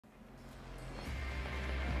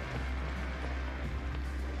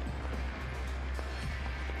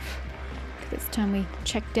last time we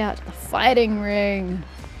checked out the fighting ring.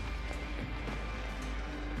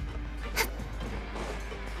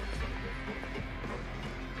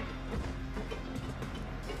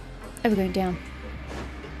 Oh, we're going down.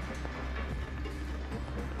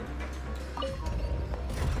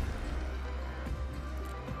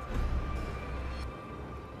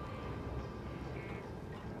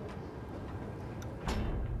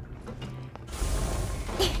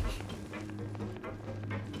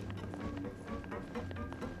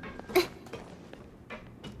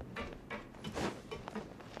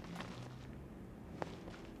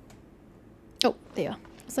 Oh, there.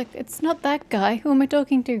 It's like, it's not that guy. Who am I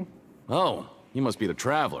talking to? Oh, you must be the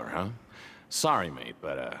traveler, huh? Sorry, mate,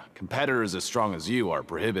 but competitors as strong as you are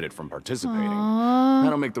prohibited from participating. Aww. I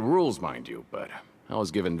don't make the rules, mind you, but I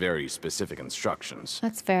was given very specific instructions.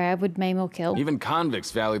 That's fair. I would maim or kill. Even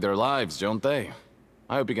convicts value their lives, don't they?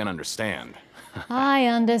 I hope you can understand. I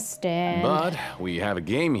understand. But we have a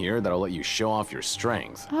game here that'll let you show off your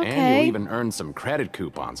strength. Okay. And you'll even earn some credit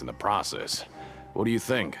coupons in the process. What do you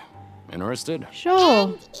think? Interested? Sure.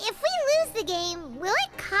 And if we lose the game, will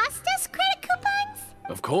it cost us credit coupons?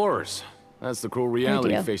 Of course. That's the cruel reality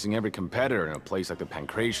dear. facing every competitor in a place like the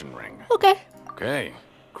Pancration Ring. Okay. Okay,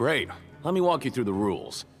 great. Let me walk you through the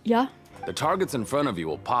rules. Yeah. The targets in front of you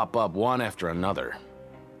will pop up one after another.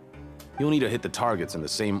 You'll need to hit the targets in the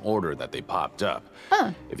same order that they popped up.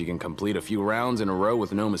 Huh. If you can complete a few rounds in a row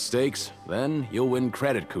with no mistakes, then you'll win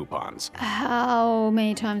credit coupons. How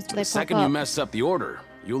many times do they The pop second up? you mess up the order,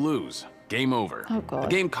 you'll lose. Game over. Oh, God. The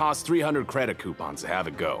game costs 300 credit coupons to have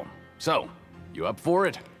it go. So, you up for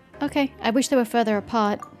it? Okay. I wish they were further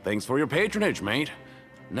apart. Thanks for your patronage, mate.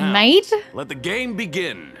 Now, Mate? let the game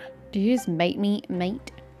begin. Do you just mate me,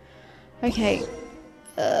 mate? Okay.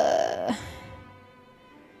 I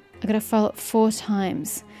gotta follow it 4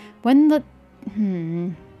 times. When the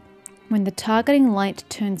targeting light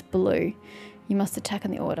turns blue, you must attack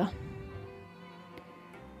in the order.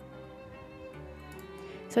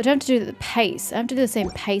 So I don't have to do the pace. I have to do the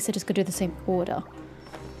same pace, I just gotta do the same order.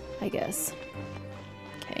 I guess.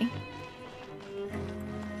 Okay.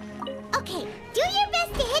 Okay, do your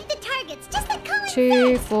best to hit the targets, just like Colin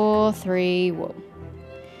 2, said. 4, 3, whoa.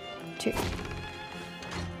 2.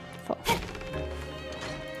 4. 3.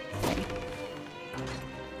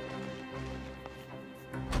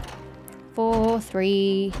 4,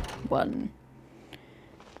 3, 1.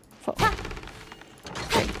 4.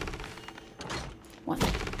 3. 1. Oh,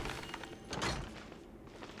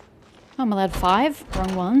 I'm allowed 5?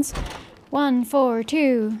 Wrong ones. 1, 4,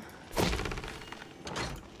 2.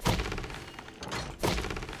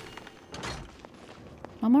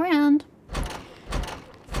 One more round.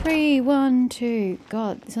 3, 1, 2.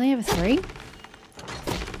 God, there's only ever 3?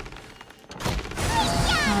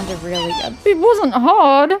 Kinda really. It wasn't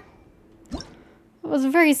hard. It was a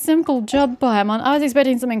very simple job by him. I was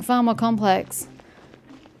expecting something far more complex.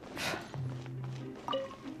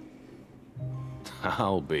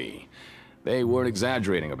 I'll be. They weren't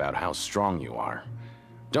exaggerating about how strong you are.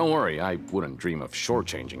 Don't worry, I wouldn't dream of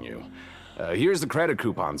shortchanging you. Here's the credit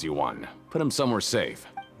coupons you won. Put them somewhere safe.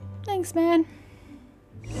 Thanks, man.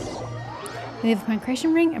 Leave the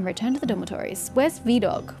Pancration Ring and return to the dormitories. Where's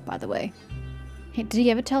V-Dog, by the way? Hey, did he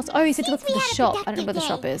ever tell us? Oh, he said to look for the shop. I don't know where the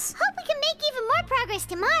shop is. Hope we can make even more progress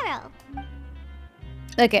tomorrow.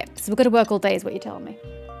 Okay, so we've got to work all day is what you're telling me.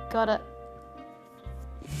 Got it.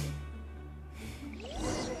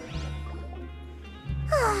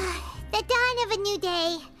 The dawn of a new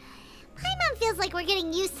day. Paimon feels like we're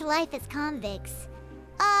getting used to life as convicts.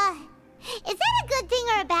 Is that a good thing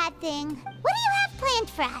or a bad thing? What do you have planned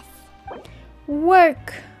for us?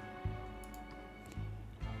 Work.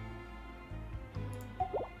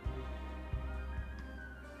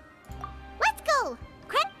 Let's go.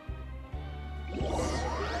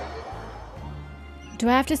 Do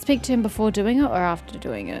I have to speak to him before doing it or after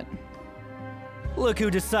doing it? Look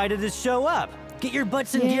who decided to show up. Get your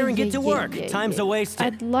butts in gear and get to work. Time's a waste.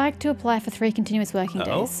 I'd like to apply for 3 continuous working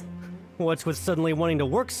days. What's with suddenly wanting to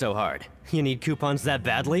work so hard? You need coupons that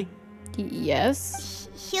badly? Yes.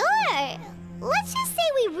 Sure. Let's just say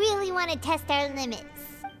we really want to test our limits.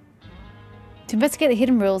 To investigate the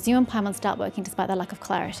hidden rules, you and Paimon start working despite their lack of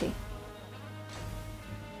clarity.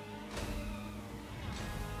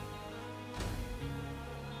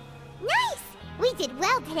 Nice! We did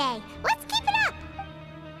well today. Let's keep it up.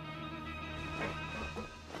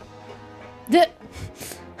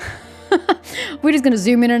 We're just gonna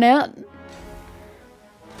zoom in and out.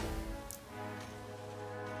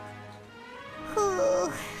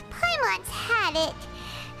 Ooh, Paimon's had it.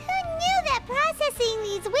 Who knew that processing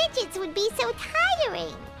these widgets would be so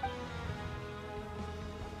tiring?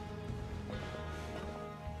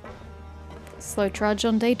 Slow trudge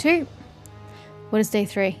on day 2. What is day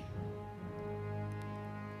 3?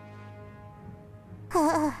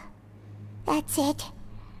 That's it.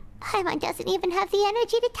 Paimon doesn't even have the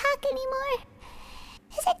energy to talk anymore.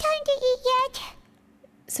 Is it time to eat yet?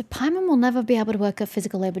 So Paimon will never be able to work a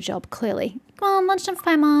physical labor job, clearly. Come on, lunchtime for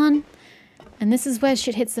Paimon. And this is where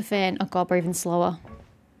shit hits the fan. Oh god, we're even slower.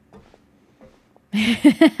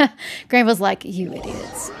 Granville's like, you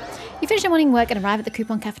idiots. You finish your morning work and arrive at the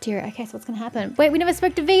coupon cafeteria. Okay, so what's gonna happen? Wait, we never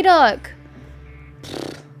spoke to V-Doc.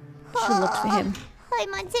 Should've looked for him.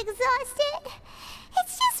 Paimon's exhausted.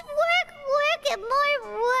 It's just work, and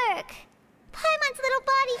more work. Paimon's little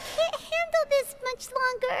body can't handle this much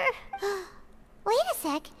longer. Wait a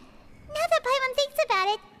sec. Now that Paimon thinks about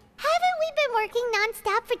it, haven't we been working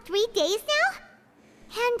non-stop for 3 days now?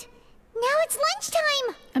 And now it's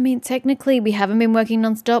lunchtime. I mean, technically, we haven't been working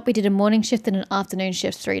non-stop. We did a morning shift and an afternoon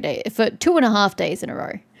shift for 2.5 days in a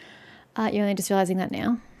row. You're only just realizing that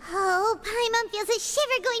now? Oh, Paimon feels a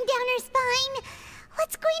shiver going down her spine.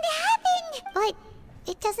 What's going to happen? But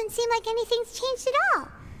it doesn't seem like anything's changed at all.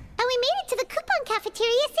 And we made it to the coupon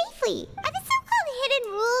cafeteria safely. Are the so-called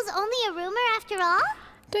hidden rules only a rumor after all?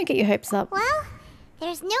 Don't get your hopes up. Well,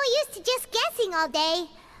 there's no use to just guessing all day.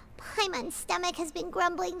 Paimon's stomach has been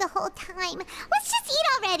grumbling the whole time. Let's just eat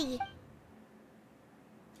already.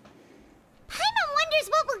 Paimon wonders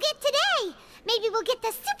what we'll get today. Maybe we'll get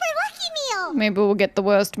the super lucky meal. Maybe we'll get the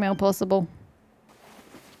worst meal possible.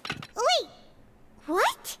 Wait,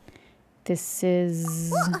 what? This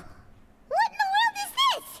is... What in the world is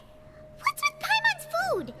this? What's with Paimon's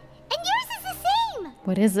food? And yours is the same.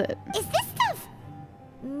 What is it? Is this stuff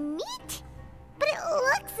meat? But it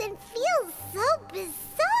looks and feels so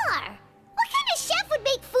bizarre. What kind of chef would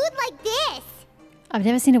make food like this? I've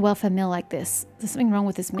never seen a welfare meal like this. There's something wrong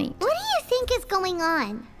with this meat. What do you think is going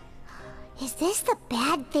on? Is this the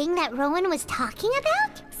bad thing that Rowan was talking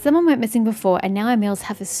about? Someone went missing before, and now our meals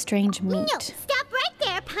have this strange meat. No, stop right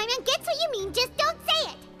there. Paimon gets what you mean, just don't say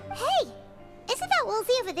it. Hey, isn't that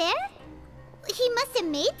Woolsey over there? He must have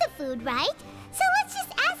made the food, right? So let's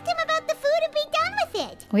just ask him about the food and be done with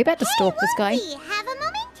it. Are we about to stalk this guy? Woolsey, have a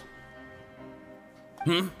moment?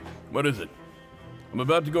 What is it? I'm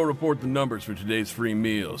about to go report the numbers for today's free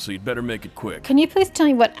meal, so you'd better make it quick. Can you please tell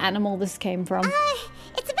me what animal this came from?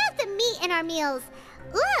 It's about the meat in our meals.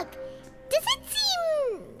 Look, does it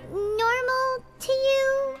seem normal to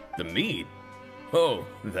you? The meat? Oh,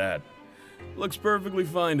 that. Looks perfectly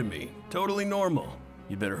fine to me. Totally normal.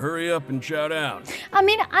 You better hurry up and shout out. I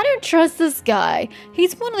mean, I don't trust this guy.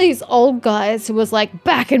 He's one of these old guys who was like,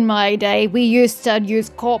 back in my day, we used to use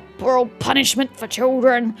corporal punishment for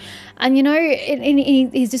children. And, you know,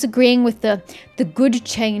 he's disagreeing with the good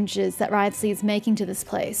changes that Wrightsley is making to this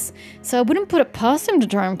place. So I wouldn't put it past him to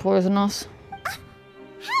try and poison us.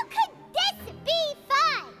 How could this be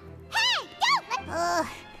fun? Hey, don't let...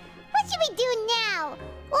 what should we do now?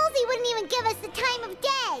 Woolsey wouldn't even give us the time of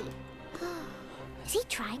day. Is he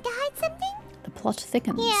trying to hide something? The plot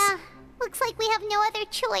thickens. Yeah, looks like we have no other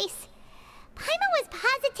choice. Paimon was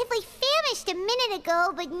positively famished a minute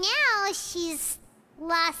ago, but now she's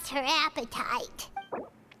lost her appetite.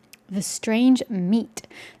 The strange meat.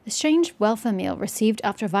 The strange welfare meal received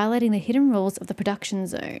after violating the hidden rules of the production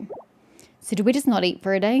zone. So do we just not eat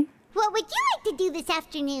for a day? What would you like to do this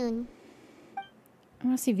afternoon? I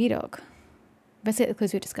want to see V-Dog. Let's get the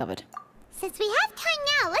clues we've discovered. Since we have time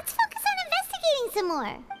now, let's focus on investigating some more.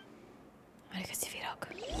 I'm gonna go see V-Dog.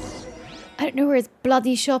 I don't know where his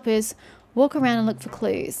bloody shop is. Walk around and look for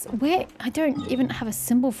clues. Where? I don't even have a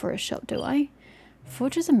symbol for a shop, do I?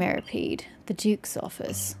 Fortress of Meripede. The Duke's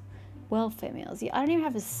office. Welfare meals. Yeah, I don't even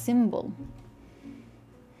have a symbol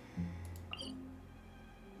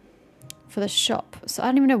for the shop. So I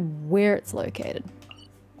don't even know where it's located.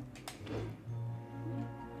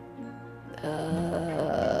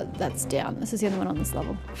 That's down. This is the only one on this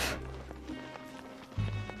level.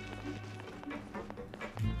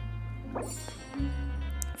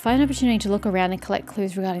 Find an opportunity to look around and collect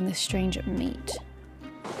clues regarding this strange meat.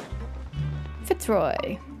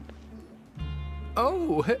 Fitzroy.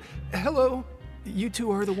 Oh, hello. You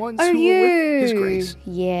two are the ones Are who you? were with His Grace.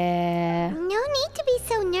 Yeah. No need to be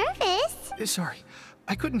so nervous. Sorry,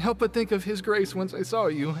 I couldn't help but think of His Grace once I saw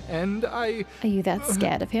you, and I... Are you that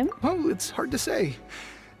scared of him? Oh, it's hard to say.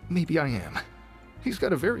 Maybe I am. He's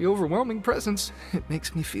got a very overwhelming presence. It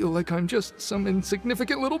makes me feel like I'm just some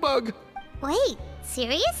insignificant little bug. Wait,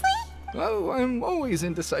 seriously? Oh, I'm always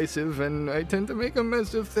indecisive, and I tend to make a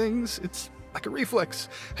mess of things. It's like a reflex.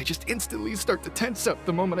 I just instantly start to tense up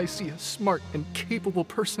the moment I see a smart and capable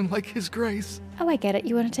person like His Grace. Oh, I get it.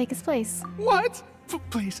 You want to take his place. What?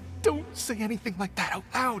 Please, don't say anything like that out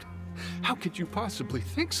loud. How could you possibly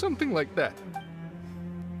think something like that?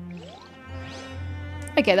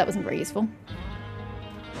 Okay, that wasn't very useful.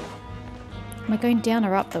 Am I going down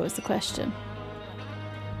or up, though, is the question.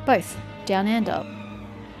 Both. Down and up.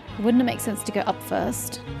 Wouldn't it make sense to go up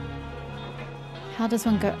first? How does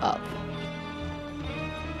one go up?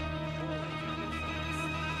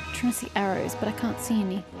 I'm trying to see arrows, but I can't see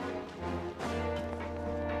any.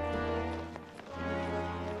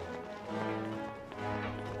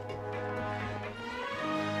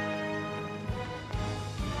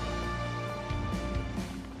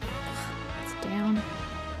 It's down.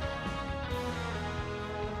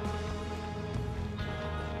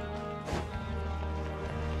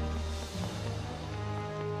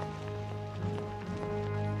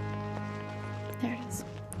 There it is.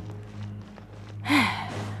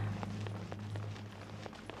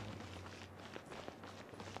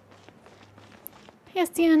 Hey,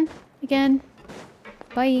 Estienne. Again.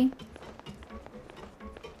 Bye.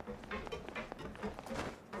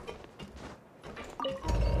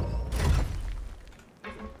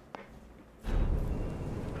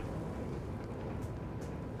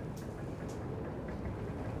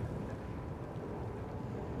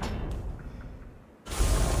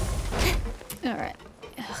 Alright.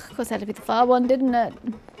 Of course, it had to be the far one, didn't it?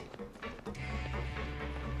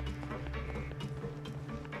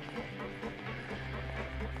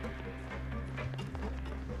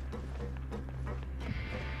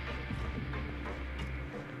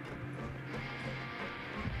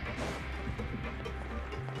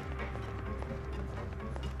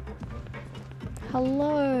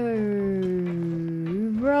 Hello,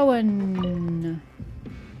 Rowan.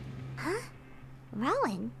 Huh?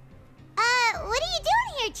 Rowan? What are you doing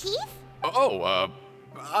here, Chief?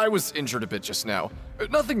 I was injured a bit just now.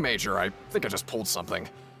 Nothing major, I think I just pulled something.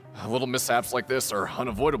 Little mishaps like this are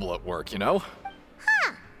unavoidable at work, you know?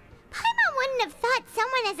 Huh. Paimon wouldn't have thought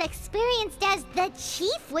someone as experienced as the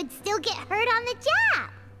Chief would still get hurt on the job.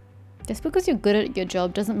 Just because you're good at your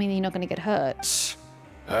job doesn't mean you're not going to get hurt.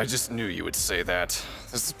 I just knew you would say that.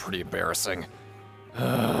 This is pretty embarrassing.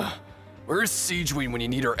 Where's Siegeween when you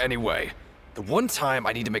need her anyway? The one time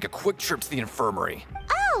I need to make a quick trip to the infirmary.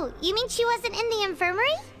 Oh, you mean she wasn't in the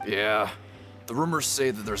infirmary? Yeah. The rumors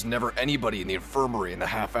say that there's never anybody in the infirmary in the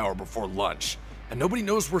half hour before lunch, and nobody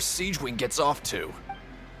knows where Siegeween gets off to.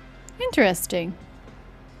 Interesting.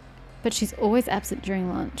 But she's always absent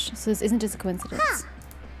during lunch, so this isn't just a coincidence. Huh.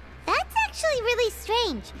 That's actually really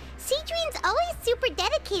strange. Siegeween's always super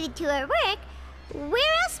dedicated to her work.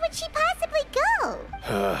 Where else would she possibly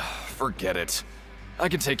go? Forget it. I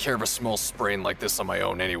can take care of a small sprain like this on my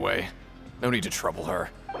own anyway. No need to trouble her.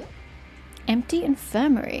 Empty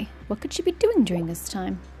infirmary. What could she be doing during this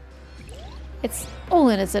time? It's all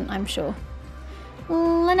innocent, I'm sure.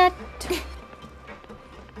 Lynette.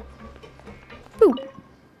 Boo.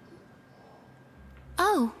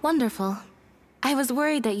 Oh, wonderful. I was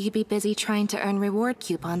worried that you'd be busy trying to earn reward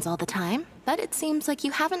coupons all the time, but it seems like you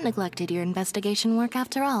haven't neglected your investigation work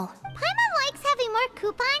after all. Paimon likes having more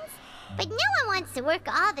coupons, but no one wants to work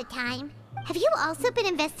all the time. Have you also been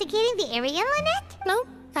investigating the area, Lynette? No,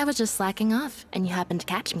 I was just slacking off, and you happened to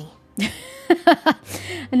catch me.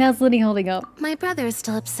 And how's Linny holding up? My brother is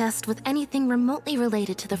still obsessed with anything remotely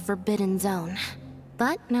related to the Forbidden Zone.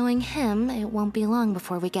 But knowing him, it won't be long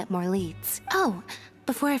before we get more leads. Oh,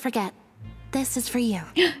 before I forget, this is for you.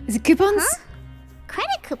 Is it coupons? Huh?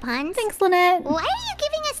 Credit coupons? Thanks, Lynette. Why are you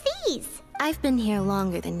giving us these? I've been here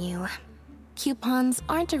longer than you. Coupons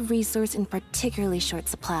aren't a resource in particularly short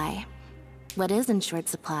supply. What is in short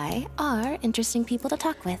supply are interesting people to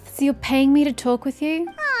talk with. So you're paying me to talk with you?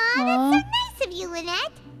 Aw, that's so nice of you,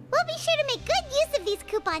 Lynette. We'll be sure to make good use of these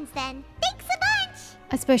coupons then. Thanks a bunch!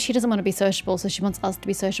 I suppose she doesn't want to be sociable, so she wants us to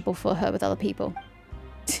be sociable for her with other people.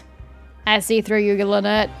 I see through you,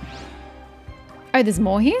 Lynette. Oh, there's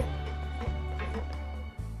more here?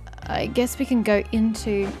 I guess we can go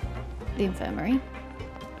into the infirmary.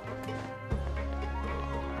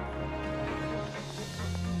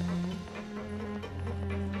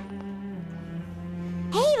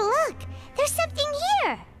 Hey, look! There's something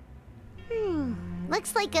here!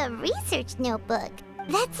 Looks like a research notebook.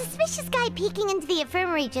 That suspicious guy peeking into the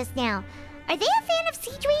infirmary just now. Are they a fan of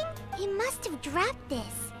Siegeween? He must have dropped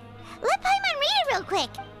this. Let Paimon read it real quick.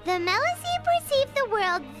 The Melusine perceive the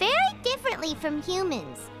world very differently from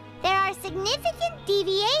humans. There are significant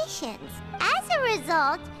deviations. As a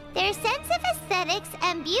result, their sense of aesthetics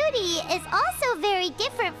and beauty is also very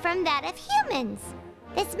different from that of humans.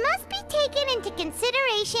 This must be taken into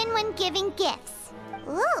consideration when giving gifts.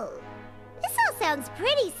 Ooh, this all sounds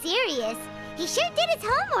pretty serious. He sure did his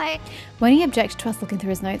homework. When he objected to us looking through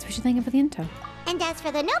his notes, we should thank him for the intel. And as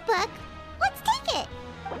for the notebook, let's take it.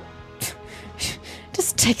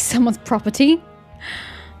 Just take someone's property.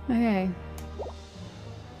 Okay.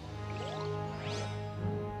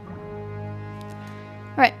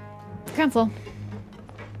 Alright. Ground floor.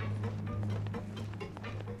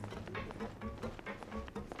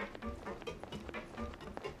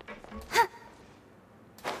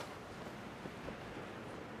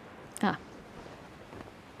 Ah.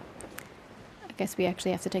 I guess we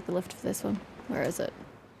actually have to take the lift for this one. Where is it?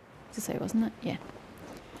 To say, wasn't it? Yeah.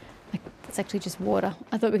 Like, it's actually just water.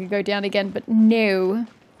 I thought we could go down again, but no.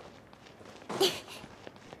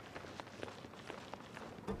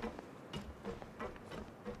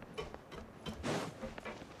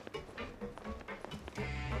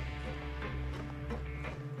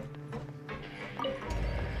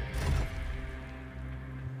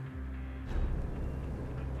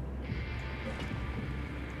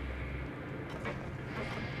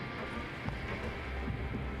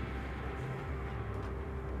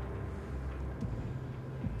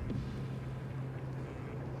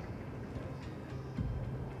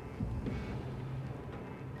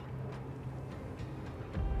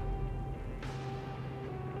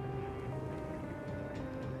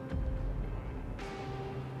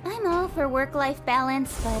 I'm all for work-life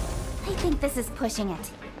balance, but I think this is pushing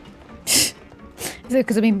it. Is it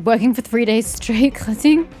because I've been working for 3 days straight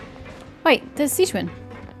cleansing? Wait, there's Sichuan.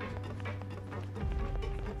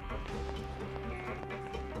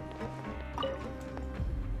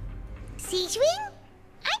 Sichuan?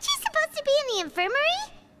 Aren't you supposed to be in the infirmary?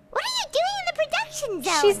 What are you doing in the production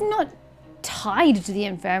zone? She's not tied to the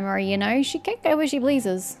infirmary, you know. She can go where she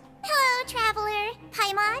pleases. Hello, traveler.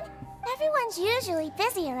 Paimon. Everyone's usually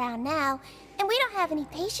busy around now, and we don't have any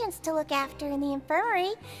patients to look after in the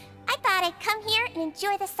infirmary. I thought I'd come here and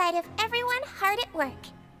enjoy the sight of everyone hard at work.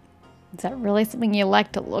 Is that really something you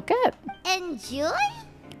like to look at? Enjoy?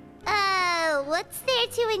 What's there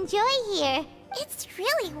to enjoy here? It's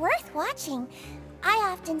really worth watching. I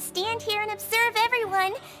often stand here and observe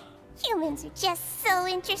everyone. Humans are just so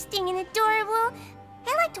interesting and adorable.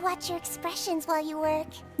 I like to watch your expressions while you work.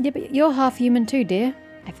 Yeah, but you're half human too, dear.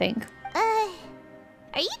 I think.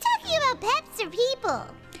 Are you talking about pets or people?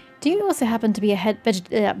 Do you also happen to be a head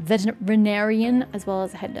veterinarian as well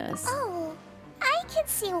as a head nurse? Oh, I can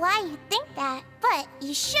see why you think that, but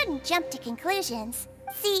you shouldn't jump to conclusions.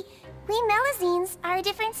 See, we Melazines are a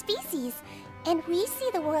different species, and we see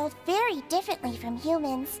the world very differently from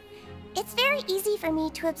humans. It's very easy for me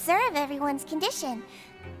to observe everyone's condition.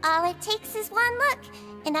 All it takes is one look,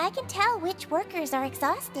 and I can tell which workers are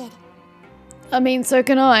exhausted. I mean, so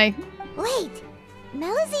can I. Wait,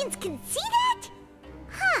 Melazines can see that?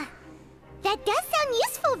 Huh. That does sound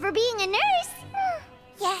useful for being a nurse.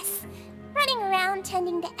 Yes, running around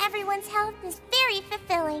tending to everyone's health is very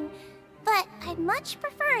fulfilling. But I'd much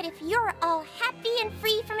prefer it if you're all happy and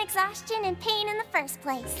free from exhaustion and pain in the first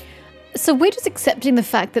place. So we're just accepting the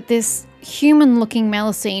fact that this human-looking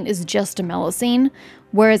Melazine is just a Melazine,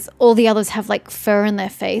 whereas all the others have like fur in their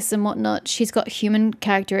face and whatnot. She's got human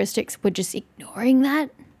characteristics. We're just ignoring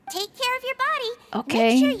that. Take care of your body.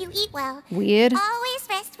 Okay. Make sure you eat well. Weird. Always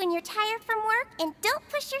rest when you're tired from work and don't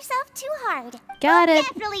push yourself too hard. Got it.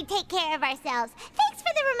 Definitely take care of ourselves. Thanks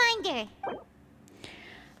for the reminder.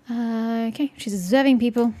 Okay, she's observing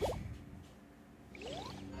people.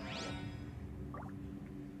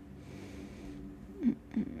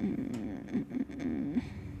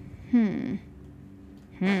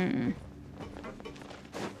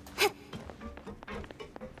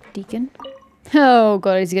 Deacon? Oh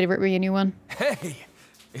god, he's gonna rip me a new one. Hey,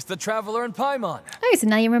 it's the Traveler and Paimon. Oh, so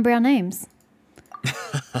now you remember our names.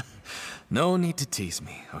 No need to tease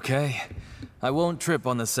me, okay? I won't trip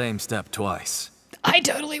on the same step twice. I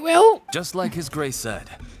totally will. Just like His Grace said,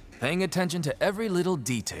 paying attention to every little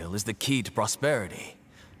detail is the key to prosperity.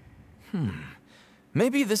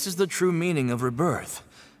 Maybe this is the true meaning of rebirth,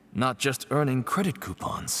 not just earning credit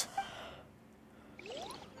coupons.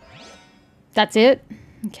 That's it.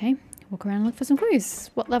 Okay, walk around and look for some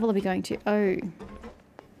clues. What level are we going to? Oh.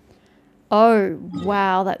 Oh,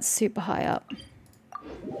 wow, that's super high up.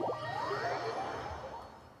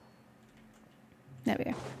 There we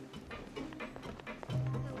go.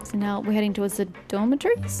 So now we're heading towards the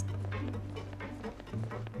dormitories?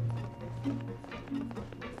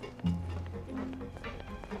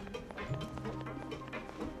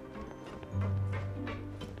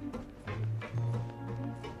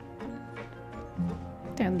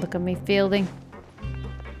 Don't look at me fielding.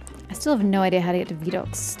 I still have no idea how to get to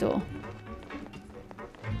Vidoc's store.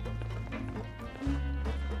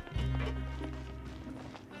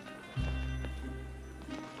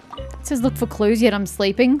 It says look for clues, yet I'm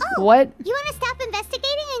sleeping. Oh, what? You want to stop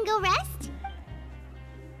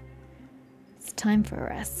time for a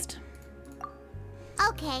rest.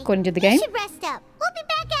 Okay. According to the game. We should rest up. We'll be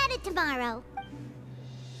back at it tomorrow.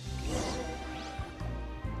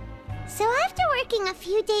 So after working a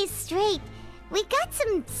few days straight, we got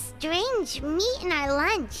some strange meat in our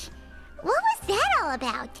lunch. What was that all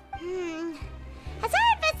about? Has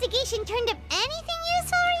our investigation turned up anything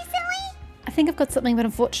useful recently? I think I've got something, but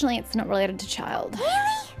unfortunately it's not related to child.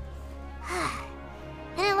 Really?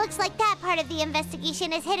 Then it looks like that part of the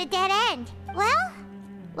investigation has hit a dead end. Well,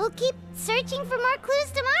 we'll keep searching for more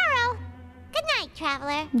clues tomorrow. Good night,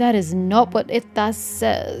 Traveler. That is not what it thus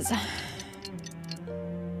says.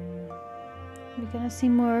 We're gonna see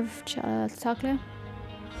more of Takla?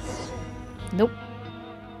 Nope.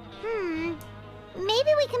 Maybe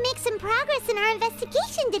we can make some progress in our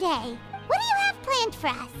investigation today. What do you have planned for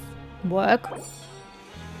us? Work.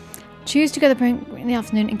 Choose to go to the prank in the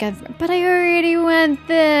afternoon and gather. But I already went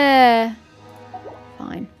there.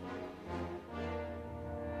 Fine.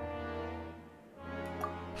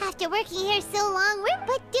 After working here so long,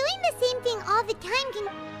 but doing the same thing all the time can...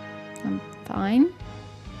 I'm fine.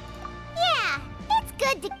 Yeah, it's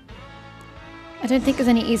good to... I don't think there's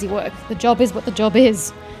any easy work. The job is what the job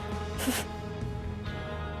is.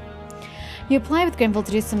 You apply with Grenville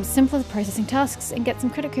to do some simpler processing tasks and get some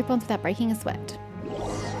credit coupons without breaking a sweat.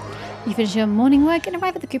 You finish your morning work and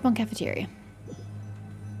arrive at the coupon cafeteria.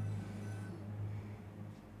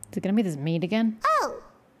 Is it gonna be this meat again? Oh,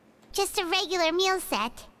 just a regular meal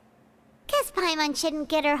set. Guess Paimon shouldn't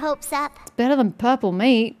get her hopes up. It's better than purple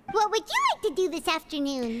meat. What would you like to do this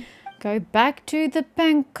afternoon? Go back to the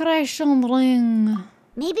pancreation ring.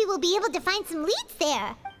 Maybe we'll be able to find some leads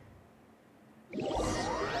there.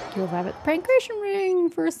 You'll arrive at the pancreation ring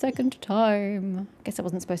for a second time. Guess I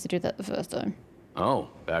wasn't supposed to do that the first time. Oh,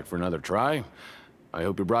 back for another try? I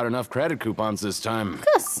hope you brought enough credit coupons this time. Of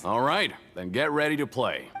course. All right, then get ready to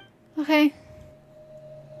play. Okay.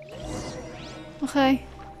 Okay.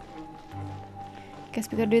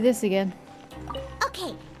 Guess we gotta do this again.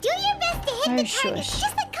 Okay, do your best to hit the target, Shush.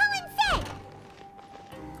 just like Colin said.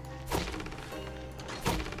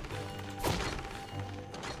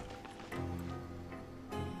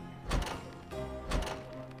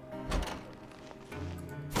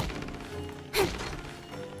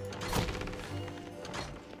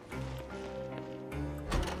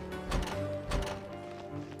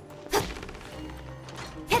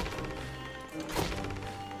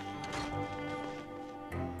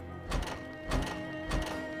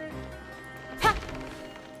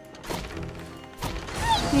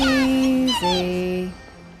 Easy.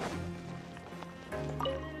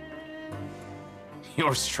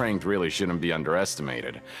 Your strength really shouldn't be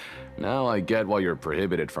underestimated. Now I get why you're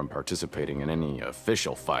prohibited from participating in any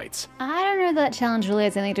official fights. I don't know that challenge really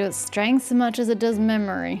has anything to do with strength so much as it does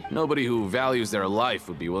memory. Nobody who values their life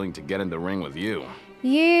would be willing to get in the ring with you.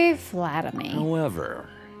 You flatter me. However,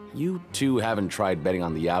 you two haven't tried betting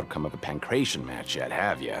on the outcome of a pancreation match yet,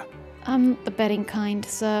 have you? I'm the betting kind,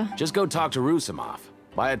 sir. Just go talk to Rusimov.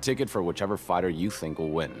 Buy a ticket for whichever fighter you think will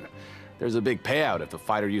win. There's a big payout if the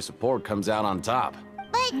fighter you support comes out on top.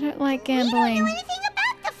 But I don't like we don't gambling. know anything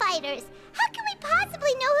about the fighters. How can we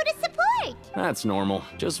possibly know who to support? That's normal.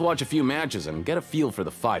 Just watch a few matches and get a feel for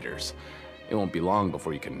the fighters. It won't be long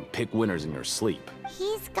before you can pick winners in your sleep.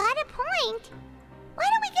 He's got a point. Why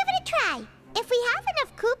don't we give it a try? If we have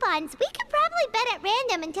enough coupons, we could probably bet at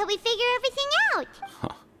random until we figure everything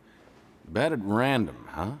out. Bet at random,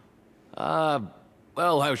 huh?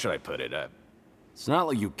 Well, how should I put it? It's not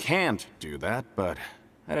like you can't do that, but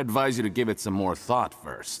I'd advise you to give it some more thought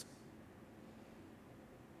first.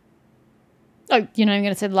 Oh, you're not even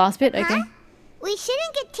going to say the last bit? Okay. Huh? We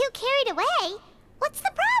shouldn't get too carried away. What's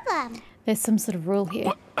the problem? There's some sort of rule here.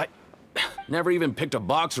 What? I never even picked a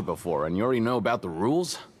boxer before, and you already know about the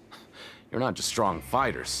rules? You're not just strong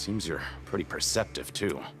fighters. Seems you're pretty perceptive,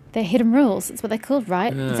 too. They're hidden rules. That's what they're called,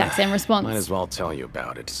 right? Exact same response. Might as well tell you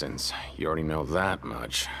about it, since you already know that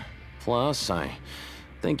much. Plus, I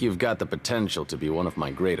think you've got the potential to be one of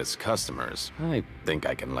my greatest customers. I think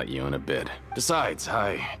I can let you in a bid. Besides,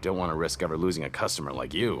 I don't want to risk ever losing a customer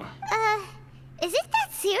like you. Is it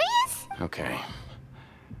that serious? Okay.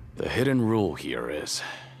 The hidden rule here is,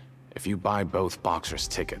 if you buy both boxers'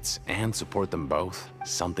 tickets and support them both,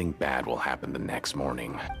 something bad will happen the next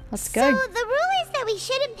morning. Let's go. So the rule is that we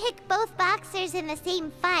shouldn't pick both boxers in the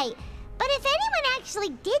same fight. But if anyone actually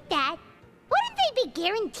did that, wouldn't they be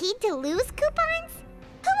guaranteed to lose coupons?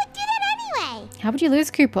 Who would do that anyway? How would you lose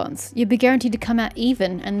coupons? You'd be guaranteed to come out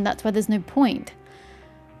even, and that's why there's no point.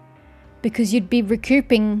 Because you'd be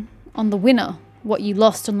recouping on the winner what you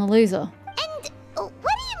lost on the loser. And what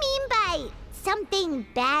do you mean by something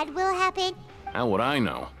bad will happen? How would I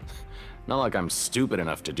know? Not like I'm stupid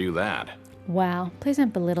enough to do that. Wow, please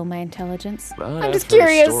don't belittle my intelligence. But I'm I've just heard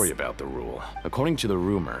curious. a story about the rule. According to the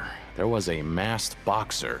rumor, there was a masked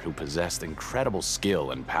boxer who possessed incredible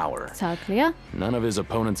skill and power. It's all clear. None of his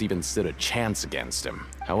opponents even stood a chance against him.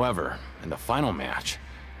 However, in the final match,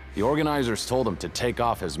 the organizers told him to take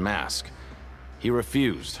off his mask. He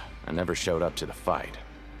refused and never showed up to the fight.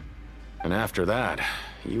 And after that,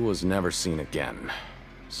 he was never seen again.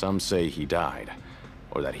 Some say he died,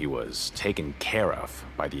 or that he was taken care of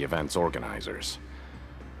by the event's organizers.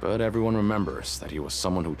 But everyone remembers that he was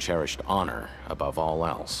someone who cherished honor above all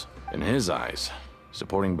else. In his eyes,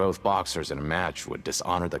 supporting both boxers in a match would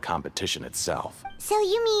dishonor the competition itself. So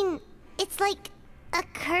you mean it's like a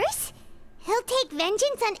curse? He'll take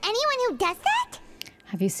vengeance on anyone who does that?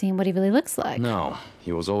 Have you seen what he really looks like? No,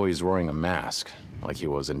 he was always wearing a mask, like he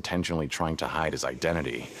was intentionally trying to hide his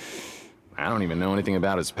identity. I don't even know anything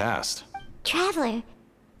about his past. Traveler,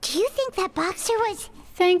 do you think that boxer was...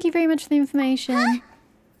 Thank you very much for the information. Huh?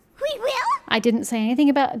 We will? I didn't say anything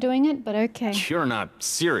about doing it, but okay. You're not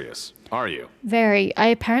serious, are you? Very. I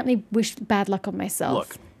apparently wished bad luck on myself.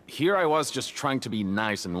 Look, here I was just trying to be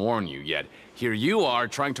nice and warn you, yet here you are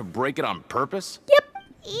trying to break it on purpose? Yep.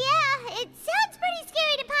 Yeah, it sounds pretty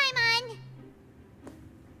scary to Paimon.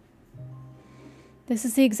 This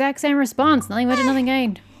is the exact same response. Nothing ventured, nothing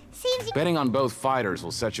gained. Seems... Betting on both fighters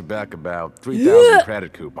will set you back about 3,000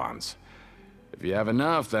 credit coupons. If you have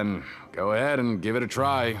enough, then go ahead and give it a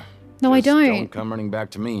try. No, Just I don't. Don't come running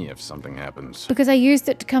back to me if something happens. Because I used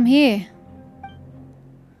it to come here.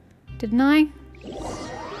 Didn't I?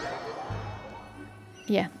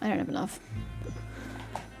 Yeah, I don't have enough.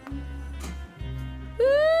 We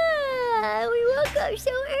woke up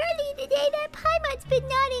so early today that Paimon's been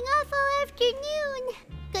nodding off all afternoon.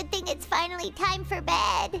 Good thing it's finally time for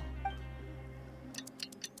bed.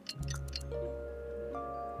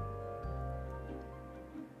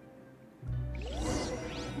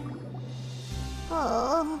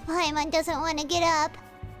 Oh, Paimon doesn't want to get up.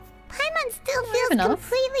 Paimon still feels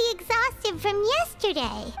completely exhausted from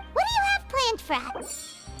yesterday. What do you have planned for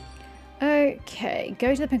us? Okay,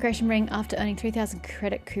 go to the Pancration Ring after earning 3,000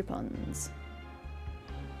 credit coupons.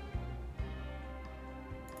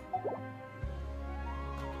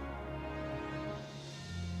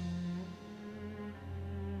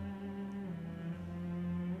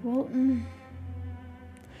 Well,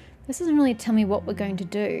 this doesn't really tell me what we're going to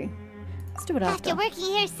do. Let's do it after. After working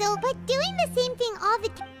here so, but doing the same thing all the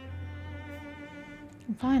time.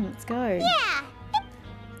 Fine, let's go. Yeah.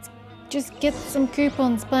 Let's just get some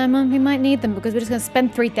coupons, Paimon. We might need them because we're just going to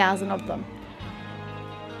spend 3,000 of them.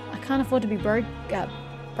 I can't afford to be broke. I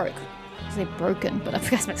say broken, but I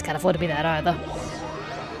guess I can't afford to be that either.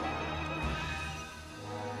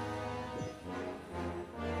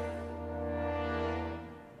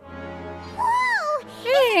 Whoa!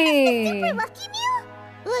 Hey! Isn't this the super lucky meal?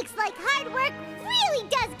 Looks like hard work really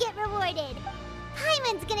does get rewarded.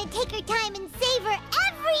 Paimon's gonna take her time and savor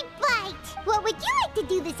every bite. What would you like to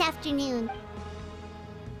do this afternoon?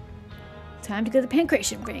 Time to go to the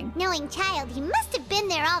Pancration Ring. Knowing child, he must have been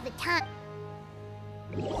there all the time.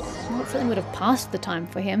 Well, it certainly would have passed the time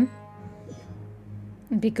for him.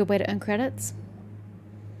 It'd be a good way to earn credits.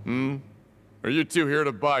 Are you two here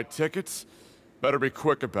to buy tickets? Better be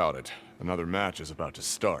quick about it. Another match is about to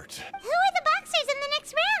start. Who are the boxers in the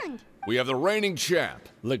next round? We have the reigning champ,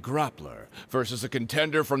 Le Grappler, versus a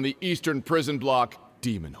contender from the Eastern Prison Block,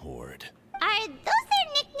 Demon Horde. Are those their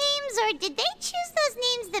nicknames, or did they choose those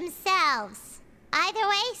names themselves? Either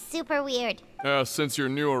way, super weird. Since you're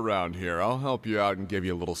new around here, I'll help you out and give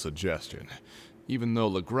you a little suggestion. Even though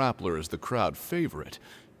Le Grappler is the crowd favorite,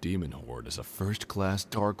 Demon Horde is a first-class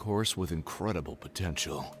dark horse with incredible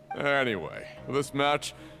potential. Anyway, for this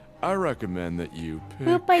match, I recommend that you pick...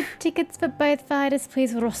 We'll buy tickets for both fighters,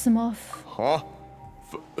 please, Rosimov. Huh?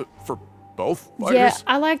 For both fighters? Yeah,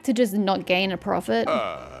 I like to just not gain a profit.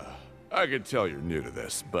 I can tell you're new to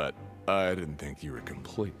this, but I didn't think you were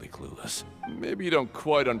completely clueless. Maybe you don't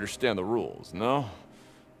quite understand the rules, no?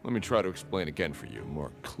 Let me try to explain again for you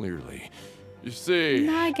more clearly. You see...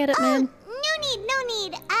 No, I get it, man. No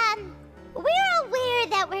need. We're aware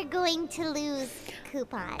that we're going to lose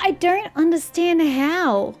coupons. I don't understand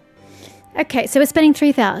how. Okay, so we're spending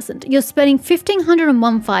 3,000. You're spending 1,500 on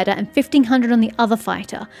one fighter and 1,500 on the other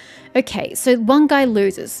fighter. Okay, so one guy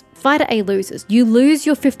loses. Fighter A loses. You lose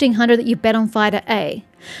your 1,500 that you bet on fighter A.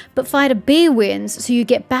 But fighter B wins, so you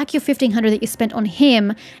get back your 1,500 that you spent on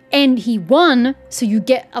him, and he won, so you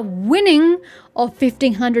get a winning of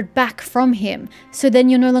 1,500 back from him. So then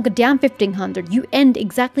you're no longer down 1,500. You end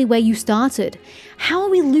exactly where you started. How are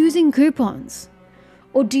we losing coupons?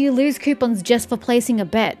 Or do you lose coupons just for placing a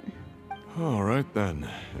bet? All right then,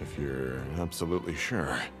 if you're absolutely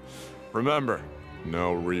sure. Remember,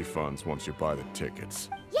 no refunds once you buy the tickets.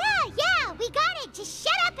 Yeah, we got it. Just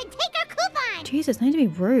shut up and take our coupon. Jesus, not to be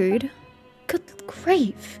rude. Good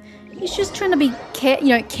grief. He's just trying to be,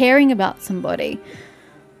 caring about somebody.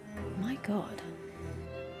 My God.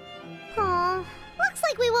 Aw, looks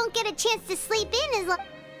like we won't get a chance to sleep in as long.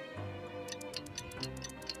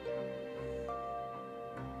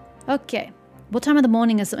 Okay. What time of the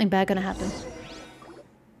morning is something bad gonna happen?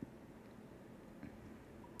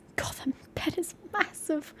 God, that bed is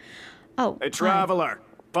massive. Oh. Hey, traveler.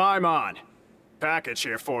 Paimon. Package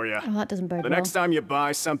here for you. Oh, that doesn't bode The well. next time you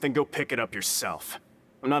buy something, go pick it up yourself.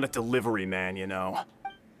 I'm not a delivery man, you know.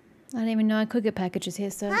 I didn't even know I could get packages here,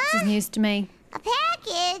 so this is news to me. A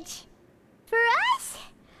package? For us?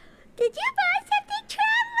 Did you buy something, traveler?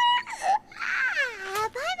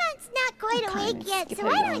 Paimon's not quite awake yet, so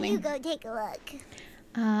why don't you go take a look?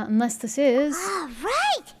 Unless this is...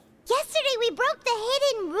 Right! Yesterday we broke the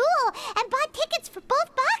hidden rule and bought tickets for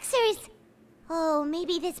both boxers. Oh,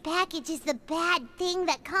 maybe this package is the bad thing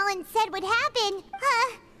that Colin said would happen.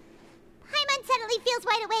 Paimon suddenly feels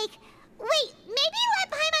wide awake. Wait, maybe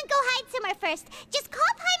let Paimon go hide somewhere first. Just call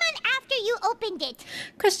Paimon after you opened it.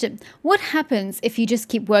 Question. What happens if you just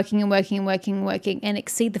keep working and working and working and working and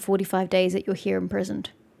exceed the 45 days that you're here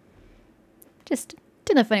imprisoned? Just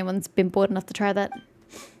don't know if anyone's been bored enough to try that.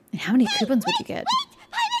 And how many coupons would you get? Wait!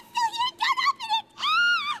 Paimon's still here! Don't open it!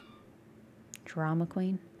 Ah! Drama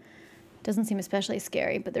queen. Doesn't seem especially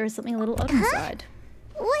scary, but there is something a little odd inside.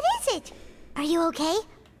 What is it? Are you okay?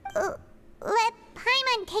 Let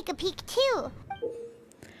Paimon take a peek too.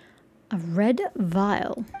 A red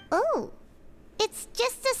vial. Oh, it's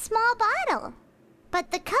just a small bottle.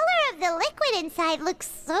 But the color of the liquid inside looks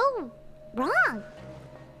so wrong.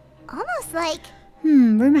 Almost like...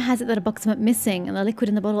 Rumor has it that a box went missing and the liquid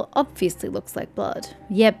in the bottle obviously looks like blood.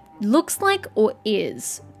 Yep, looks like or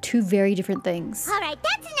is. Two very different things. Alright,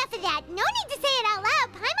 that's enough of that. No need to say it out loud.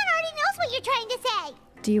 Paimon already knows what you're trying to say.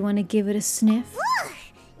 Do you want to give it a sniff? Ugh,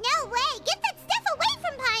 no way. Get that stuff away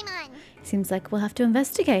from Paimon. Seems like we'll have to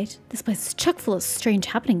investigate. This place is chock full of strange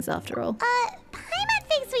happenings after all. Paimon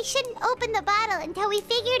thinks we shouldn't open the bottle until we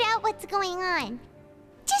figured out what's going on.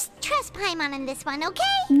 Just trust Paimon on this one, okay?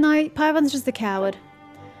 No, Paimon's just a coward.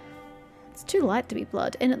 It's too light to be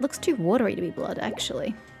blood, and it looks too watery to be blood,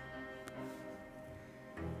 actually.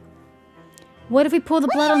 What if we pour the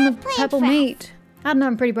blood on the purple meat? I don't know,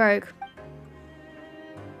 I'm pretty broke.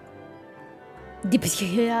 I'm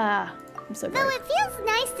so broke. Though it feels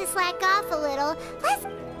nice to slack off a little,